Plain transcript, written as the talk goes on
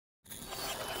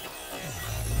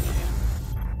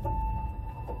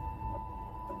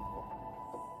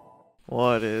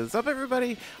What is up,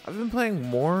 everybody? I've been playing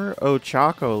more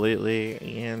Ochaco lately,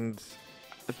 and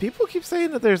people keep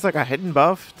saying that there's like a hidden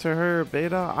buff to her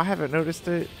beta. I haven't noticed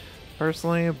it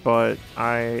personally, but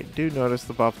I do notice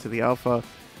the buff to the alpha.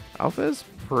 Alpha is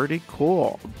pretty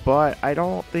cool, but I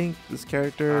don't think this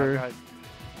character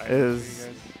is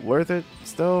worth it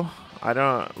still. I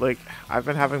don't like. I've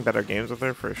been having better games with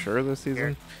her for sure this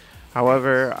season.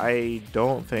 However, I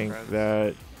don't think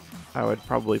that I would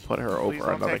probably put her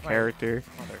over another character,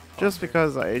 just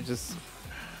because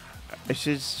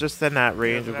she's just in that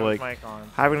range of like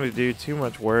having to do too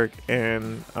much work.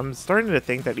 And I'm starting to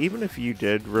think that even if you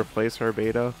did replace her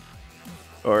beta,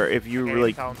 or if you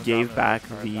like gave back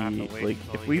the like,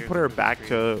 if we put her back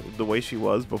to the way she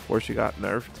was before she got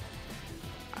nerfed,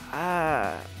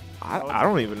 I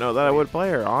don't even know that I would play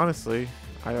her, honestly.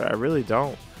 I really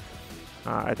don't.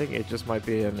 I think it just might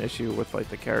be an issue with like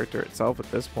the character itself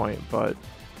at this point, but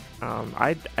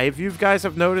if you guys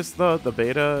have noticed the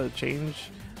beta change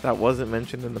that wasn't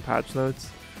mentioned in the patch notes,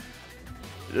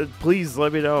 please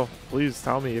let me know. Please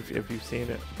tell me if you've seen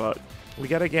it. But we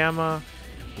get a gamma,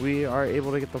 we are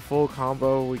able to get the full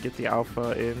combo, we get the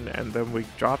alpha in, and then we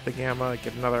drop the gamma,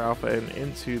 get another alpha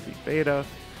into the beta,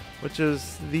 which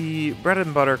is the bread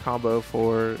and butter combo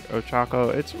for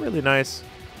Ochaco. It's really nice.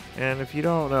 And if you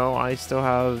don't know, I still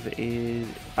have the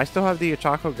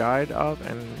Ochaco guide up,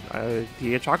 and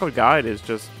the Ochaco guide is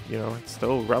just, you know, it's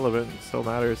still relevant, it still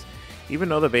matters. Even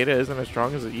though the beta isn't as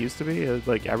strong as it used to be,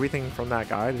 like everything from that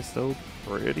guide is still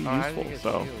pretty useful.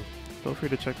 So feel free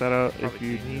to check that out if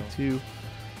you need to.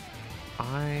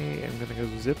 I am gonna go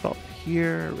zip up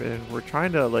here, and we're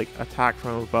trying to like attack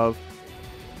from above.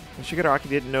 Shigaraki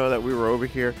didn't know that we were over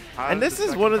here. And this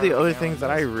is one of the other things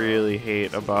that I really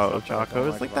hate about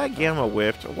Ochaco. It's like that gamma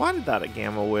whiffed. Why did that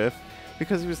gamma whiff?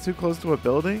 Because he was too close to a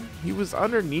building? He was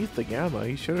underneath the gamma.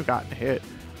 He should have gotten hit.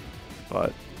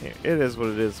 But it is what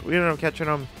it is. We ended up catching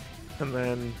him, and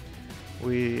then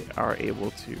we are able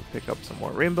to pick up some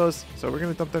more rainbows. So we're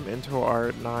going to dump them into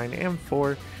our 9 and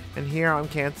 4. And here I'm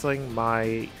canceling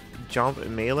my jump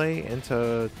and melee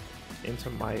into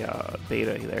my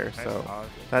beta there. So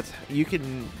that's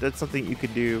something you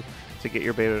can do to get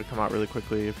your beta to come out really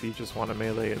quickly if you just want to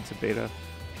melee into beta.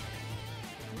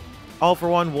 All for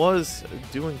One was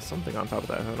doing something on top of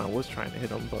that, and I was trying to hit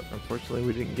him, but unfortunately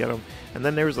we didn't get him. And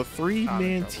then there was a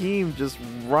 3-man team just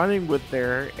running with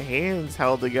their hands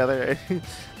held together. It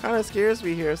kind of scares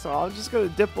me here, so I'm just gonna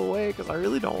dip away because I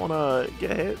really don't want to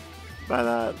get hit by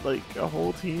that, like a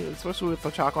whole team, especially with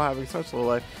Ochaco having such low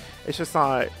life. It's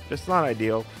not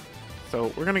ideal.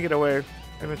 So we're gonna get away. I'm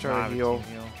gonna try to heal.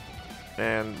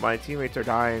 And my teammates are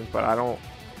dying, but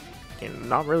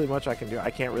not really much I can do.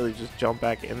 I can't really just jump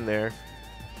back in there.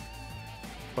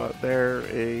 But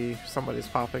somebody's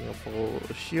popping a full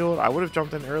shield. I would have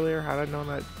jumped in earlier had I known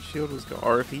that shield was going,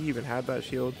 or if he even had that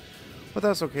shield. But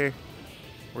that's okay.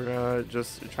 We're gonna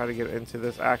just try to get into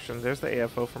this action. There's the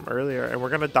AFO from earlier, and we're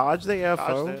gonna dodge the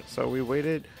AFO. So we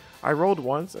waited. I rolled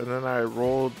once, and then I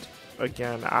rolled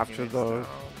again after the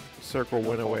circle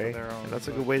went away. And that's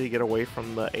a good way to get away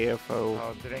from the AFO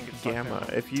gamma.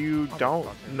 If you don't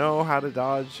know how to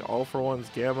dodge All for One's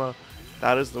gamma,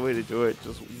 that is the way to do it.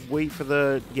 Just wait for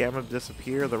the gamma to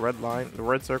disappear, the red line, the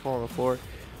red circle on the floor,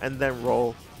 and then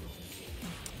roll.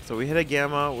 So we hit a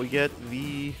gamma, we get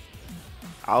the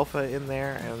alpha in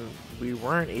there, and we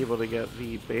weren't able to get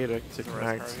the beta to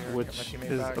connect, which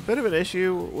is a bit of an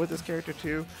issue with this character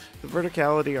too. The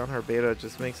verticality on her beta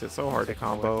just makes it so hard to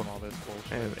combo,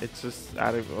 and it's just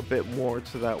adding a bit more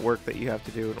to that work that you have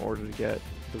to do in order to get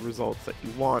the results that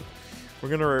you want. We're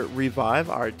gonna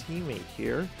revive our teammate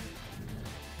here.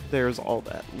 There's all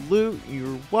that loot,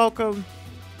 you're welcome.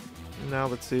 Now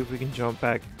let's see if we can jump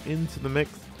back into the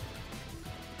mix.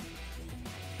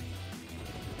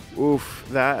 Oof,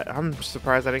 I'm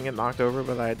surprised I didn't get knocked over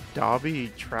by that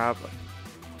Dobby trap.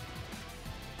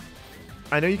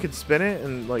 I know you can spin it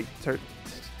and like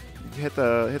hit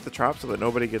the trap so that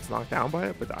nobody gets knocked down by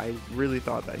it, but I really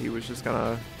thought that he was just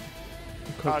gonna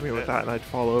cook me with that and I'd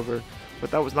fall over.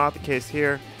 But that was not the case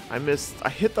here. I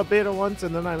hit the beta once,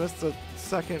 and then I missed the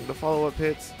follow-up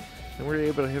hits, and we were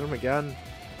able to hit him again.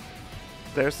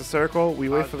 There's the circle. We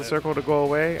wait for the circle to go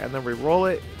away, and then we roll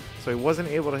it. So he wasn't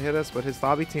able to hit us, but his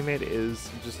Dobby teammate is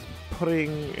just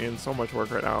putting in so much work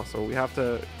right now. So we have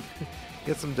to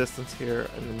get some distance here,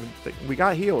 and we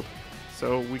got healed.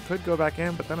 So we could go back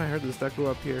in, but then I heard this Deku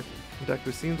up here.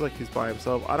 Deku seems like he's by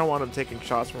himself. I don't want him taking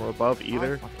shots from above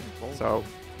either. So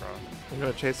I'm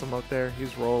going to chase him up there.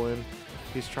 He's rolling.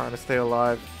 He's trying to stay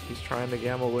alive. He's trying to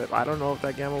Gamma Whip. I don't know if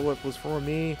that Gamma Whip was for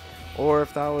me or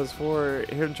if that was for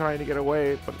him trying to get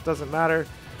away, but it doesn't matter.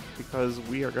 because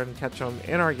we are going to catch him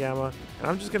in our Gamma. And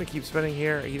I'm just going to keep spinning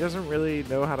here. He doesn't really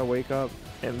know how to wake up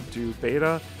and do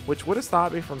beta, which would have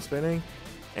stopped me from spinning.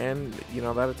 And, you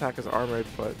know, that attack is armored,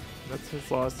 but that's his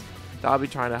loss. Dabi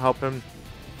trying to help him.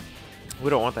 We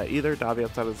don't want that either. Dabi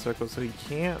outside of the circle, so he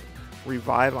can't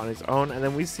revive on his own. And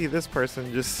then we see this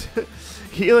person just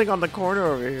healing on the corner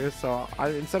over here. So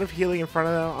instead of healing in front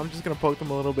of them, I'm just going to poke them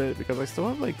a little bit because I still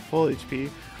have like full HP.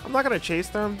 I'm not going to chase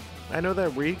them. I know they're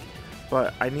weak,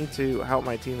 but I need to help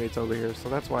my teammates over here. So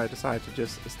that's why I decided to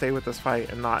just stay with this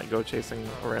fight and not go chasing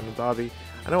a random Dabi.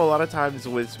 I know a lot of times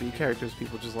with speed characters,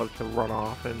 people just like to run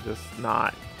off and just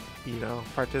not, you know,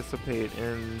 participate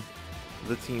in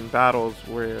the team battles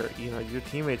where, you know, your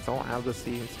teammates don't have the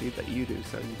same speed that you do.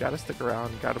 So you got to stick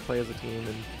around, you got to play as a team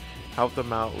and help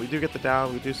them out. We do get the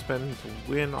down, we do spin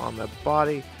to win on the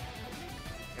body.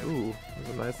 Ooh, there's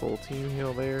a nice little team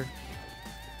heal there.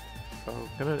 So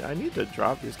I need to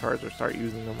drop these cards or start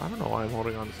using them. I don't know why I'm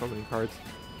holding on to so many cards.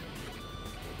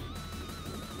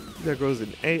 There goes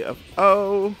an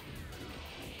AFO.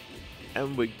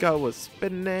 And we go with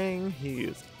spinning. He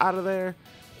is out of there.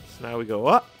 So now we go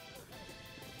up.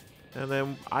 And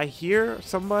then I hear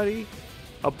somebody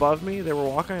above me. They were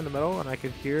walking in the middle and I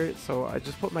could hear it. So I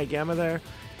just put my Gamma there.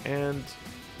 And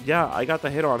yeah, I got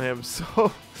the hit on him.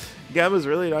 So Gamma is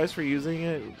really nice for using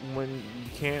it when you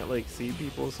can't like see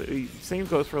people. So same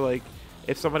goes for like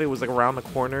if somebody was like around the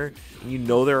corner and you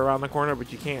know they're around the corner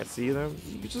but you can't see them,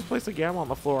 you can just place a Gamma on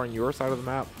the floor on your side of the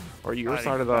map or your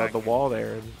side of the wall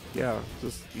there, and yeah,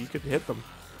 just you could hit them.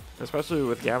 Especially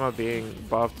with Gamma being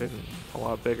buffed and a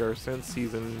lot bigger since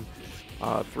season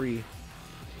 3.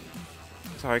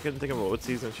 Sorry, I couldn't think of what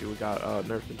season she got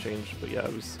nerfed and changed, but yeah,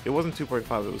 it wasn't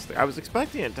 2.5. It was I was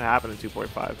expecting it to happen in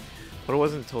 2.5, but it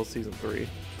wasn't until season 3.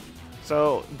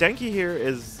 So Denki here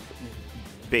is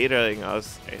betaing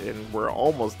us, and we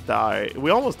almost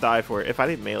die for it if I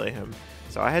didn't melee him.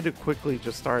 So I had to quickly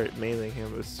just start meleeing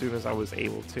him as soon as I was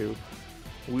able to.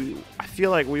 I feel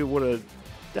like we would have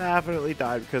definitely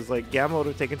died because like Gamma would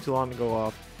have taken too long to go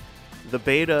off. The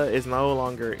beta is no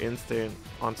longer instant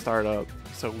on startup,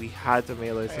 so we had to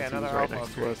melee since he was right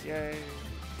next to us. Yay.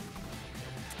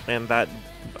 And that,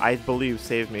 I believe,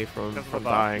 saved me from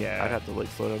dying. Yeah. I'd have to like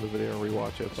slow down the video and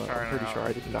rewatch it, but I'm pretty sure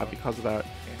I did not because of that.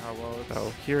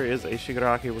 So here is a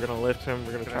Shigaraki. We're going to lift him.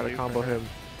 We're going to try to combo him.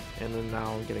 And then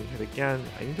now I'm getting hit again.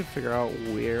 I need to figure out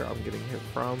where I'm getting hit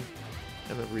from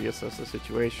and then reassess the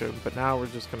situation. But now we're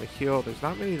just going to heal. There's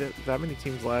not that many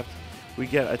teams left. We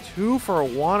get a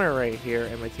 2-for-1 right here,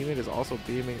 and my teammate is also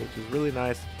beaming, which is really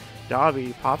nice.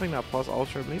 Dabi popping that plus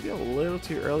ultra maybe a little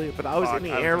too early, but I was in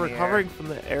the air recovering from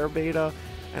the air beta,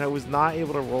 and I was not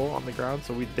able to roll on the ground,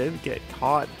 so we did get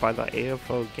caught by the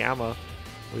AFO Gamma,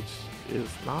 which is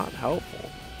not helpful.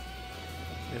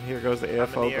 And here goes the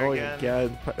AFO going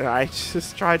again. I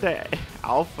just tried to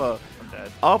alpha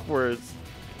upwards.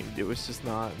 It was just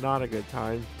not a good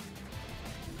time.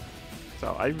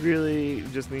 So I really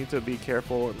just need to be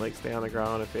careful and like stay on the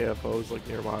ground if AFO is like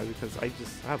nearby, because I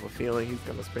just have a feeling he's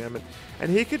gonna spam it.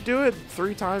 And he could do it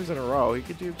 3 times in a row. He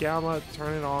could do Gamma,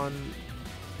 turn it on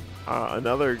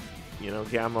another, you know,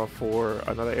 Gamma for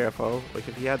another AFO. Like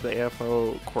if he had the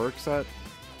AFO quirk set,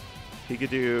 he could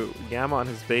do Gamma on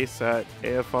his base set,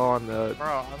 AFO on the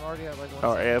I'm already at like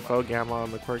AFO Gamma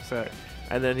on the quirk set,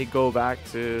 and then he'd go back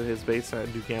to his base set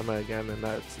and do Gamma again, and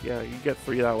that's, yeah, you get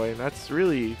 3 that way, and that's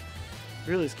really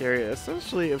scary,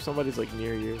 especially if somebody's like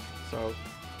near you. So,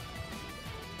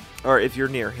 or if you're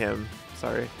near him.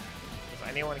 Sorry. Does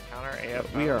anyone counter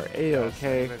AFO? We are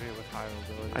A-okay.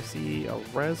 I see a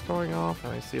res going off,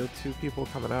 and I see 2 people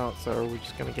coming out. So we're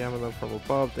just gonna Gamma them from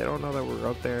above. They don't know that we're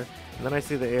up there. And then I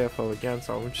see the AFO again,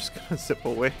 so I'm just gonna zip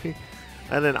away.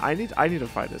 And then I need to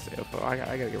fight this AFO. I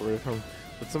gotta get rid of him.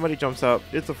 But somebody jumps up.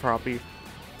 It's a Froppy.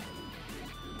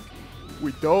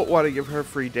 We don't want to give her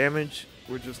free damage.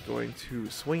 We're just going to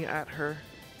swing at her.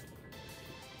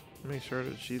 Make sure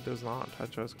that she does not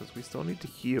touch us, because we still need to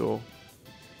heal.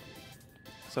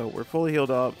 So we're fully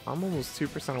healed up. I'm almost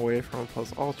 2% away from a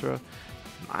plus ultra.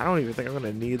 I don't even think I'm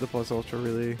going to need the plus ultra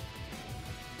really.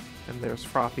 And there's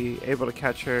Froppy, able to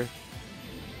catch her.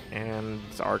 And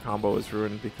our combo is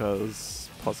ruined because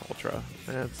plus ultra.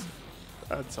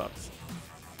 That sucks.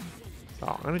 So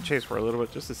I'm going to chase for a little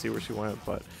bit just to see where she went,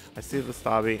 but I see the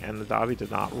Dabi, and the Dabi did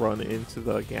not run into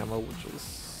the Gamma, which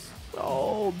was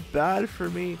so bad for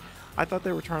me. I thought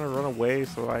they were trying to run away,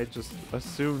 so I just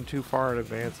assumed too far in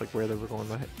advance like where they were going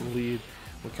to lead.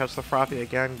 We catch the Froppy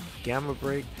again, Gamma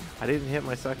break. I didn't hit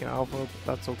my second alpha, but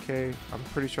that's okay. I'm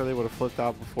pretty sure they would have flipped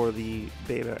out before the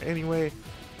beta anyway.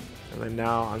 And then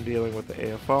now I'm dealing with the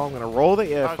AFO. I'm gonna roll the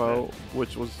AFO,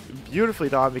 which was beautifully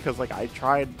done because like I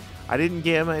didn't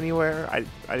gamma anywhere.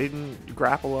 I didn't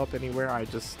grapple up anywhere. I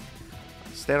just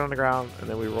stayed on the ground and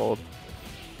then we rolled.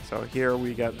 So here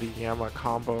we get the gamma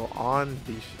combo on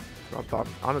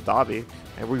a Dobby,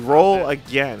 and we roll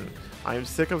again. I'm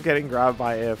sick of getting grabbed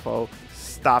by AFO.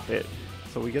 Stop it.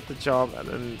 So we get the jump, and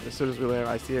then as soon as we land,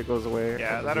 I see it goes away.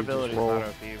 Yeah, that ability is not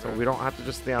OP. So we don't have to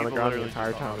just stay on the ground the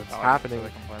entire time. It's happening.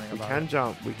 We can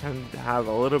jump. We can have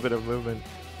a little bit of movement.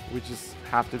 We just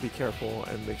have to be careful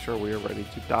and make sure we are ready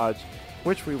to dodge,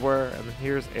 which we were. And then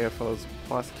here's AFO's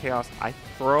plus chaos. I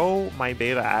throw my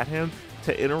beta at him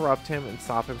to interrupt him and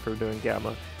stop him from doing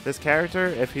gamma. This character,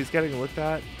 if he's getting looked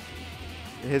at,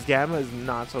 his gamma is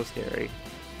not so scary.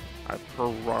 I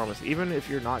promise. Even if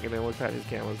you're not getting looked at, his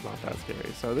gamma is not that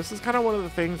scary. So this is kind of one of the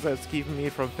things that's keeping me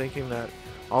from thinking that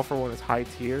All For One is high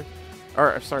tier.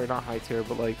 Or, sorry, not high tier,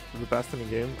 but like the best in the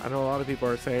game. I know a lot of people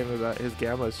are saying that his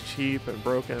gamma is cheap and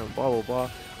broken and blah, blah, blah.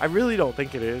 I really don't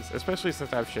think it is, especially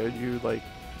since I've showed you like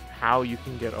how you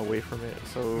can get away from it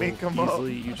so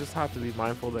easily. You just have to be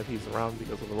mindful that he's around,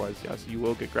 because otherwise, yes, you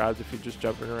will get grabbed if you're just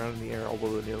jumping around in the air all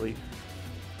willy-nilly.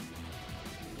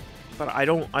 But I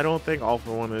don't think All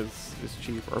For One is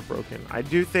cheap or broken. I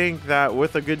do think that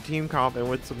with a good team comp and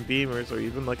with some beamers or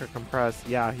even like a compress,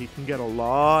 yeah, he can get a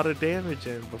lot of damage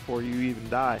in before you even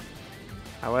die.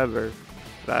 However,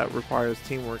 that requires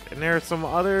teamwork, and there are some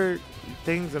other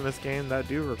things in this game that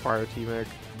do require teamwork,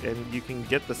 and you can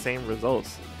get the same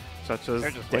results, such as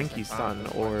Denki Stun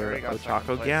or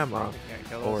Ochaco Gamma,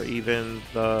 or even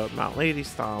the Mount Lady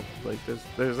Stomp. Like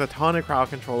there's a ton of crowd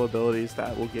control abilities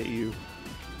that will get you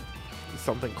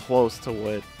something close to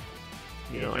what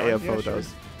AFO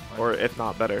does, or if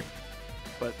not better.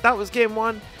 But that was game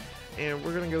one, and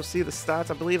we're gonna go see the stats.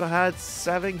 I believe I had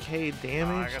 7k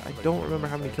damage. I don't remember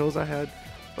how many kills I had,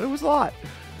 but it was a lot.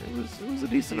 It was a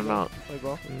decent amount.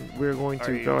 And we're going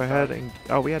to go ahead and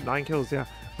we had 9 kills. Yeah,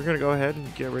 we're gonna go ahead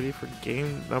and get ready for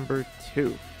game number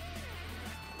 2.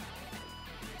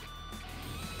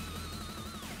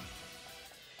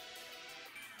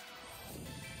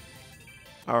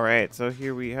 Alright, so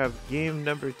here we have game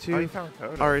number 2.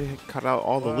 Already cut out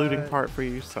all the looting part for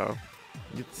you, so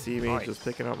you can see me just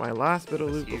picking up my last bit of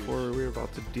loot before we were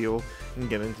about to deal and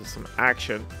get into some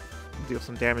action. Deal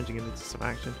some damage and get into some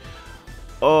action.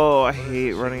 Oh, I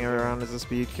hate running around as a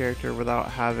speed character without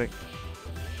having...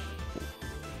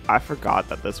 I forgot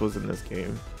that this was in this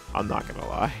game. I'm not gonna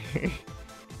lie.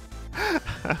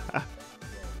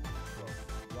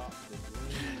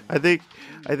 I think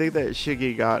that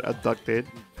Shiggy got abducted.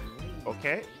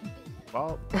 Okay.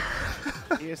 Well,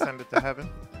 he ascended to heaven.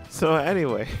 So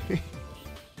anyway,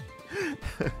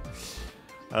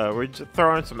 we're just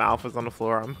throwing some alphas on the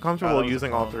floor. I'm comfortable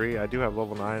using all 3. I do have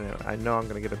level 9, and I know I'm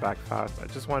going to get it back fast. I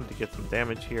just wanted to get some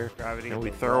damage here. And we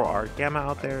throw our gamma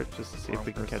out there just to see if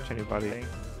we can catch anybody.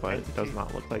 But it does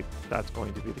not look like that's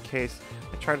going to be the case.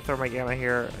 I tried to throw my gamma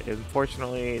here.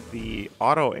 Unfortunately, the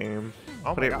auto aim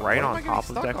put it right on top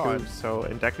of Deku. So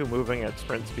in Deku moving at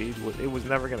sprint speed, it was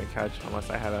never going to catch unless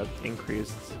I had an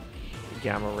increased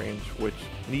gamma range, which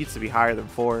needs to be higher than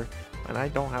 4, and I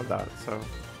don't have that. So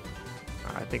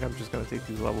I think I'm just going to take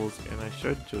these levels, and I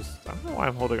should just, I don't know why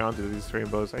I'm holding on to these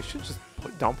rainbows. I should just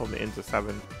dump them into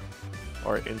 7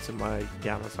 or into my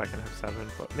gamma so I can have 7,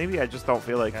 but maybe I just don't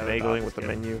feel like finagling with the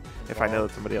menu if I know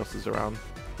that somebody else is around,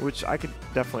 which I could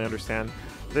definitely understand.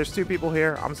 There's 2 people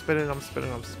here. I'm spinning.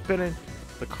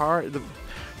 The car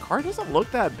doesn't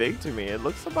look that big to me. It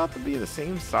looks about to be the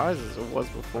same size as it was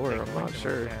before. I'm not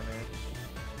sure.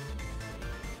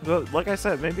 But like I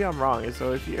said, maybe I'm wrong.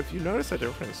 So if you notice a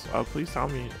difference, please tell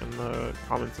me in the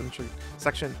comments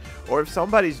section. Or if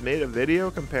somebody's made a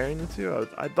video comparing the 2,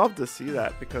 I'd love to see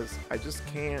that, because I just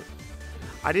can't.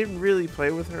 I didn't really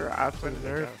play with her after the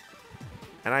nerf,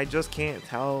 and I just can't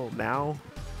tell now.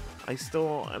 I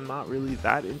still am not really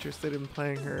that interested in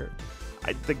playing her.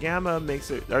 The gamma makes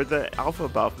it, or the alpha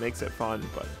buff makes it fun,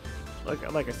 but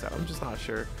like I said, I'm just not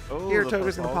sure. Here,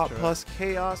 Toga's gonna pop plus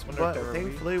chaos, but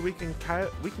thankfully we can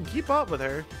keep up with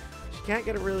her. She can't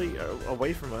get it really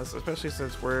away from us, especially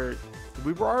since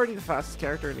we were already the fastest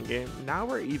character in the game. Now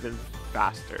we're even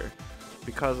faster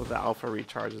because of the alpha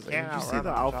recharges. And you see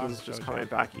the alphas just coming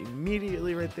back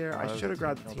immediately right there. I should have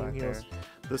grabbed the team heals.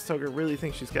 This Toga really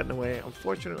thinks she's getting away.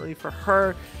 Unfortunately for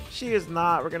her, she is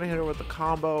not. We're going to hit her with the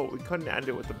combo. We couldn't end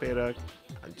it with the beta.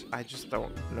 I just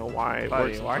don't know why it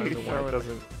works. Why it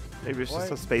doesn't. Maybe it's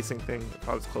just a spacing thing. If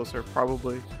I was closer,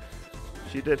 probably.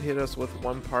 She did hit us with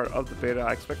one part of the beta.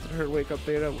 I expected her to wake up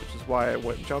beta, which is why I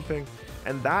went jumping.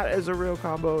 And that is a real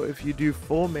combo. If you do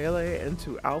full melee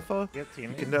into alpha, you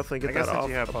can definitely get that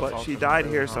off. But she died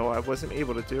here, so I wasn't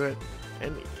able to do it.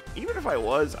 And even if I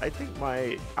was, I think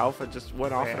my alpha just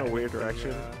went off in a weird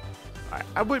direction.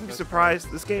 I wouldn't be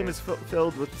surprised. This game is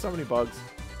filled with so many bugs,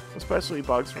 especially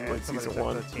bugs from like season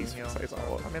 1. Please fix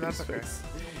all. I mean, that's okay.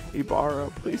 Ibarra,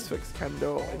 please fix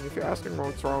Kendo. And if you're asking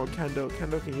what's wrong with Kendo,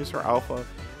 Kendo can use her alpha,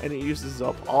 and it uses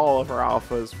up all of her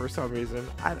alphas for some reason.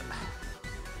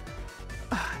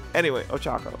 Anyway,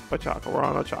 Ochaco, we're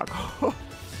on Ochaco.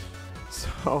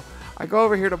 So I go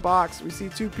over here to box. We see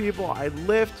 2 people. I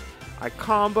lift, I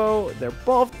combo. They're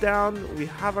both down. We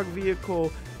have a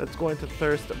vehicle that's going to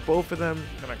thirst both of them.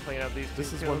 Gonna clean up these.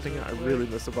 This is one thing I really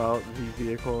miss about the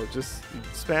vehicle. Just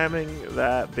spamming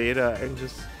that beta and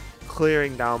just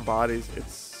clearing down bodies.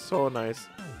 It's so nice.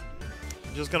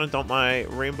 I'm just gonna dump my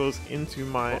rainbows into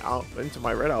my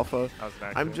red alpha.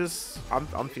 I'm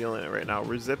feeling it right now.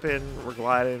 We're zipping, we're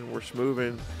gliding, we're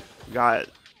schmoving. We got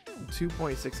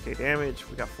 2.6k damage.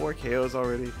 We got 4 KOs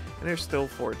already, and there's still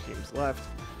 4 teams left.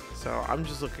 So I'm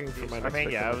just looking for my next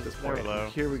pick at this point. Low.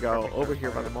 Here we go, over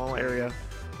here by the mall area.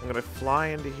 I'm gonna fly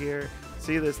into here.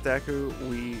 See this Deku?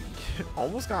 We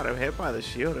almost got him hit by the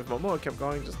shield. If Momo kept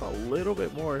going just a little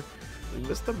bit more, we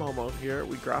missed the Momo here.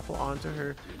 We grapple onto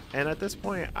her, and at this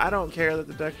point, I don't care that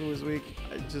the Deku is weak.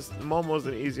 Momo's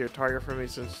an easier target for me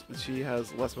since she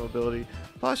has less mobility.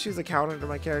 Plus, she's a counter to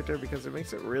my character because it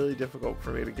makes it really difficult for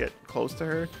me to get close to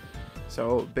her.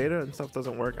 So beta and stuff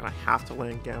doesn't work, and I have to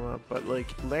land Gamma. But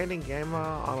like landing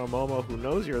Gamma on a Momo who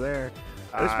knows you're there,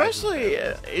 especially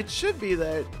it should be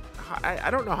that.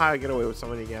 I don't know how I get away with so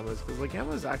many Gammas because like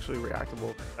Gamma is actually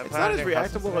reactable. It's not as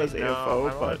reactable as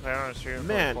AFO, but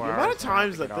man, the amount of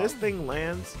times that this thing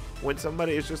lands when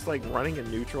somebody is just like running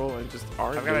in neutral and just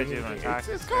aren't doing anything,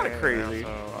 it's kind of crazy.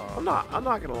 I'm not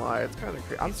gonna lie, it's kind of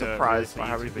crazy. I'm surprised by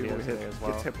how many people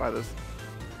gets hit by this.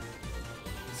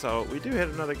 So we do hit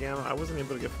another Gamma. I wasn't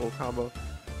able to get full combo.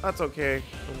 That's okay.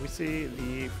 When we see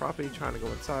the Froppy trying to go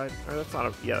inside, or that's not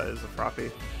a, yeah, that is a Froppy.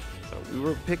 So we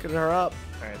were picking her up,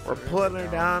 we're pulling her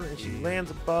down, and she lands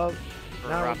above.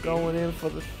 Now we're going in for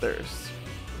the thirst.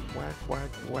 Whack, whack,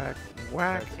 whack,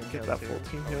 whack, and get that full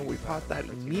team heal. We pop that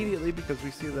immediately because we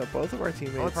see that both of our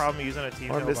teammates are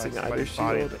missing either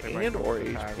shield and or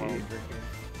HP.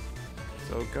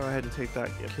 So go ahead and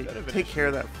take care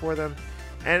of that for them.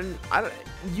 And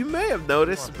you may have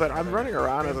noticed, but I'm running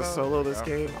around as a solo this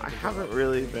game. I haven't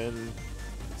really been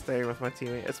staying with my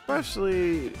teammate,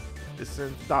 especially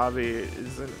since Davi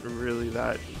isn't really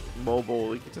that mobile.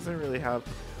 Like, it doesn't really have.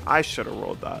 I should have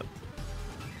rolled that.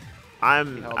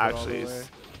 I'm actually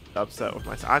upset with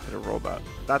myself. I could have rolled that.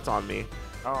 That's on me.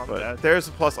 Oh, but there's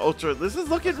a plus ultra. This is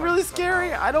looking really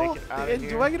scary. I don't.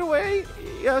 Do I get away?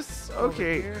 Yes.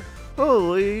 Okay.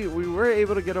 Holy, we were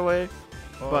able to get away.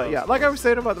 But yeah, like I was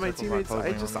saying about my teammates,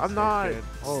 I'm not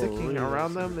sticking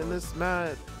around them in this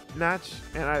match,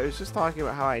 and I was just talking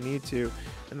about how I need to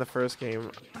in the first game.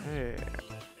 Hey,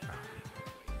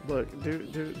 look,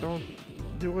 don't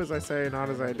do as I say, not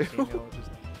as I do.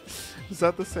 Is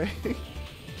that the saying?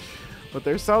 But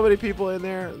there's so many people in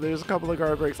there. There's a couple of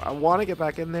guard breaks. I want to get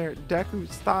back in there. Deku,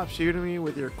 stop shooting me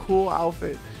with your cool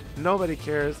outfit. Nobody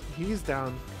cares. He's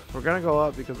down. We're gonna go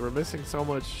up because we're missing so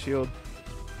much shield.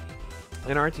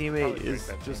 And our teammate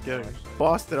is just getting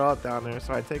busted up down there.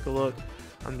 So I take a look.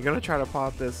 I'm going to try to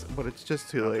pop this, but it's just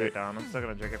too late. I'm still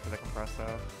going to drink it for the compressed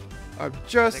though. I'm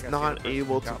just not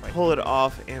able to pull it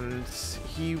off. And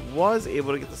he was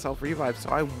able to get the self-revive. So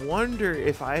I wonder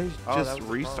if I just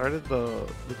restarted the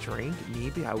drain.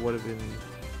 Maybe I would have been...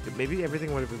 Maybe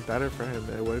everything would have been better for him.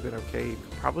 It would have been okay. He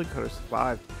probably could have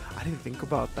survived. I didn't think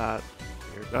about that.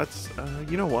 That's...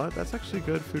 you know what? That's actually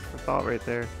good food for thought right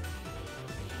there.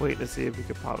 Wait to see if we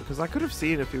could pop it, because I could have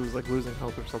seen if he was like losing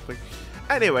health or something.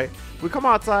 Anyway, we come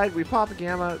outside, we pop a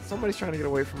Gamma. Somebody's trying to get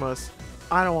away from us.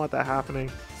 I don't want that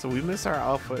happening, so we miss our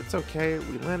alpha. It's okay.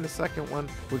 We land the second one.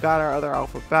 We got our other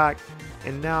alpha back,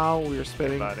 and now we are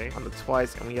spinning on the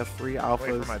twice, and we have 3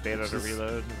 alphas. Wait for my beta to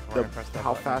reload.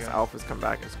 How fast alphas come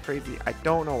back is crazy. I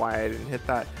don't know why I didn't hit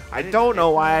that. I don't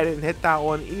know why I didn't hit that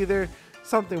one either.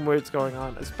 Something weird's going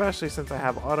on, especially since I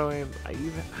have auto aim.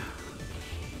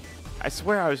 I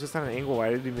swear I was just on an angle where I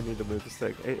didn't even need to move the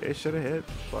stick. It should have hit,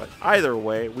 but either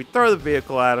way, we throw the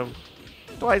vehicle at him.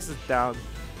 Twice is down.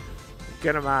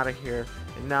 Get him out of here.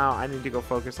 And now I need to go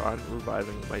focus on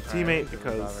reviving my teammate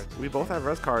because we both have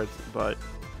res cards, but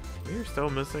we're still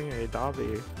missing a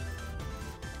Davi.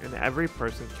 And every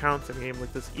person counts in a game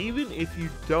like this, even if you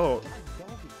don't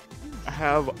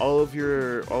have all of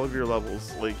your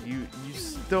levels. Like you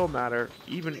still matter.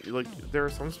 Even like there are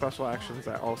some special actions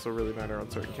that also really matter on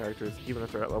certain characters, even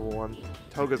if they're at level 1.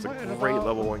 Toga's a great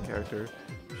level 1 character.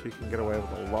 She can get away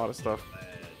with a lot of stuff.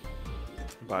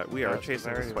 But we are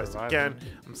chasing this twice again.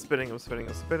 I'm spinning.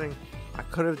 I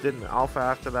could have did an alpha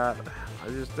after that.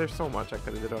 There's so much I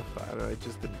could have did off that. I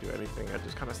just didn't do anything. I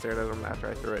just kind of stared at him after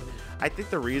I threw it. I think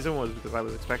the reason was because I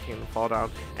was expecting him to fall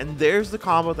down. And there's the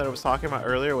combo that I was talking about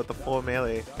earlier with the full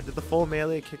melee. I did the full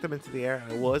melee, kicked him into the air,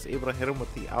 and I was able to hit him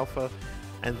with the alpha.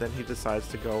 And then he decides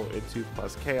to go into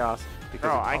plus chaos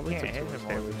because he probably took too much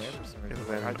damage. And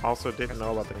then also didn't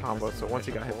know about the combo. So once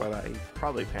he got hit by that, he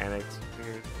probably panicked.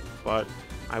 But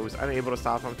I was unable to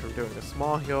stop him from doing a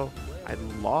small heal. I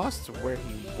lost where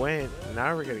he went.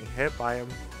 Now we're getting hit by him.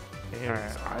 And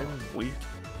I'm weak.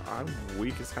 I'm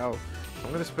weak as hell. I'm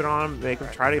going to spin on him, make him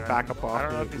try to back up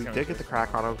off me. We did get the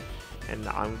crack on him. And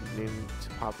I'm needing to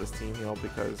pop this team heal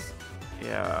because,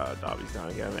 yeah, Dobby's down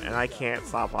again. And I can't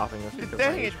stop popping this because my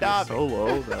HP is so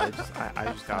low that I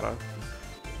just gotta...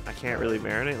 I can't really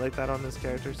marinate like that on this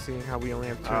character, seeing how we only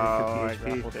have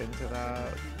 250 HP. Into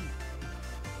that.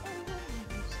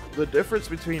 The difference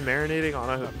between marinating on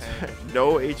a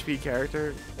no HP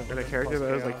character and a character that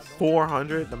has like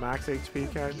 400, the max HP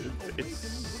character,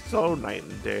 it's so night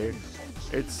and day.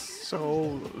 It's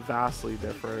so vastly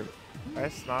different.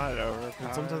 It's not over.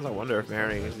 And sometimes I wonder if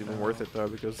marinating is even worth it though,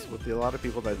 because with a lot of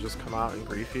people that just come out and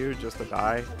grief you just to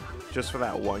die, just for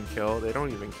that one kill, they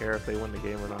don't even care if they win the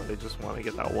game or not. They just want to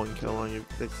get that one kill on you.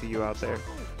 They see you out there.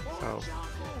 So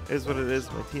it is what it is.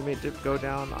 My teammate did go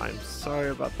down. I'm sorry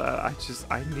about that.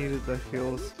 I needed the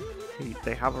heals.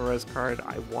 They have a res card.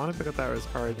 I want to pick up that res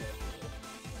card.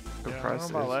 Compress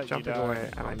is jumping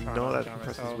away, and I know that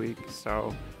Compress is weak,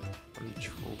 so I'm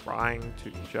trying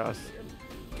to just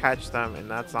catch them, and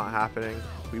that's not happening.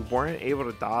 We weren't able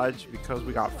to dodge because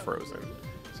we got frozen.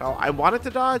 So I wanted to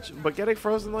dodge, but getting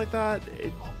frozen like that,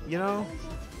 you know,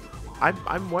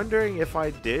 I'm wondering if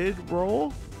I did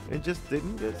roll and just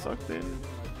didn't get sucked in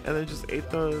and then just ate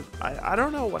the... I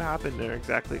don't know what happened there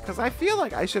exactly, because I feel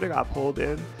like I should have got pulled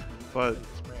in, but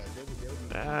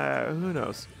who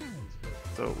knows.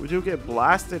 So we do get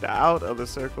blasted out of the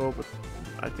circle, but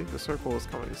I think the circle is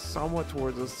coming somewhat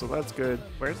towards us, so that's good.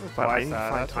 Where's the but I need to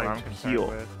find time to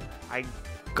heal. I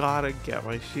gotta get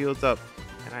my shields up,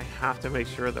 and I have to make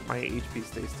sure that my HP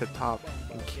stays tip top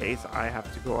in case I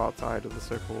have to go outside of the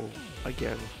circle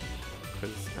again.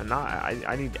 Because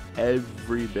I need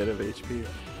every bit of HP.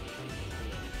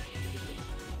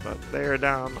 But they are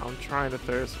down. I'm trying to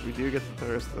thirst. We do get the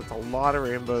thirst. That's a lot of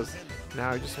rainbows.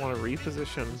 Now I just want to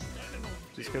reposition.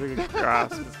 Just get a good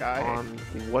grasp on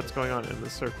what's going on in the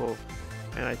circle.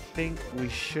 And I think we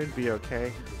should be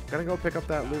okay. Gonna go pick up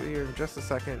that loot here in just a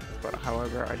second. But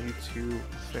however, I need to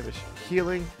finish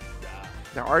healing.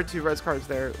 There are 2 res cards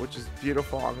there, which is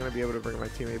beautiful. I'm gonna be able to bring my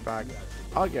teammate back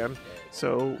again.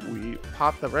 So we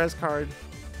pop the res card.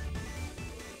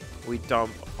 We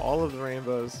dump all of the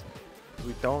rainbows.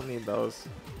 We don't need those.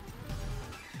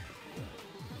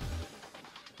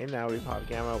 And now we pop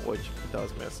gamma, which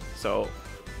does miss. So,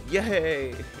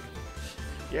 yay!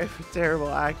 Yay for terrible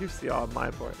accuracy on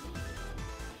my part.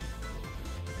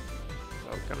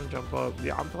 So, gonna jump up.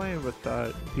 Yeah, I'm playing with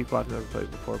people I've never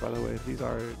played before, by the way. These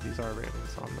are random,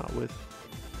 so I'm not with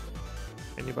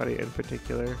anybody in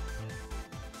particular.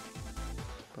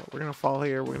 But we're gonna fall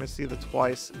here. We're gonna see the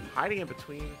twice hiding in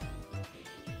between.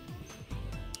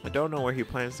 I don't know where he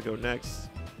plans to go next.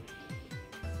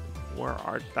 Where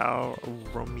art thou,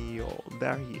 Romeo?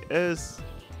 There he is.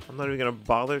 I'm not even gonna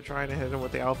bother trying to hit him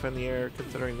with the alpha in the air,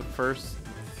 considering the first,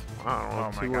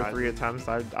 I don't know, 2 or 3 attempts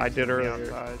I did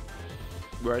earlier,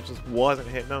 where I just wasn't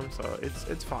hitting him. So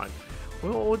it's fine.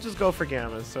 We'll just go for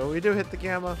gamma. So we do hit the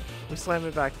gamma. We slam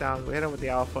it back down. We hit him with the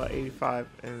alpha, 85,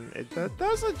 and it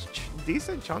does a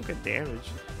decent chunk of damage.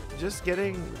 Just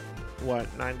getting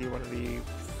what 90, one of the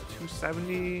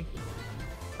 270.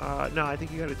 No, I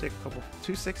think you gotta take a couple.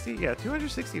 260, yeah,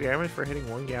 260 damage for hitting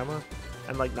 1 gamma,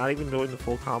 and like not even doing the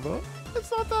full combo. It's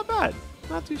not that bad.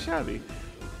 Not too shabby.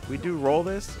 We do roll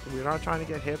this. We're not trying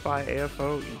to get hit by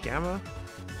AFO gamma.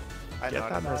 Get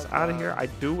that mess out of here. I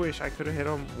do wish I could have hit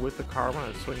him with the karma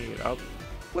and swinging it up.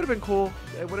 Would have been cool.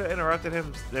 It would have interrupted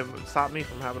him and stopped me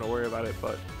from having to worry about it,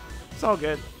 but it's all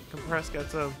good. Compress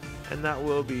gets him, and that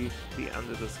will be the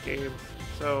end of this game.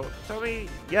 So tell me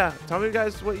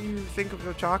guys what you think of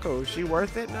Ochaco. Is she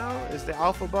worth it now? Is the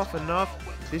alpha buff enough?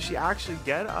 Did she actually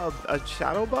get a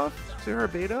shadow buff to her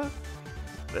beta?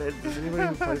 Does anybody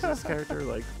who plays this character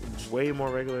like way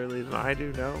more regularly than I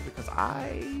do know? Because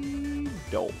I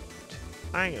don't.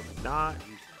 I am not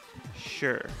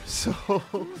Sure. So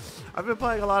I've been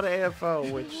playing a lot of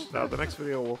AFO, which the next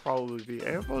video will probably be.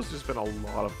 AFO's just been a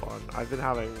lot of fun. I've been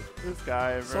having this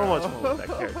guy, bro. so much fun with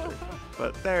that character.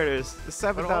 But there it is, the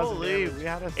 7,000 damage, we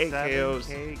had a 8 KOs.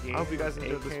 game. I hope you guys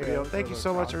enjoyed this video. Thank you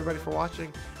so much, everybody, for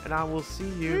watching, and I will see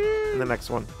you in the next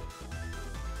one.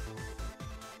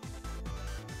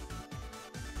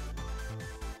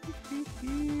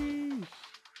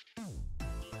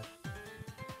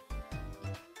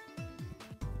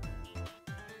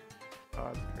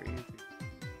 Oh, that's crazy.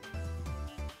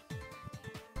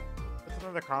 What's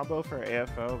another combo for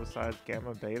AFO besides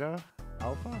Gamma Beta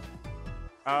Alpha?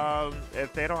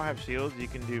 If they don't have shields, you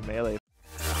can do melee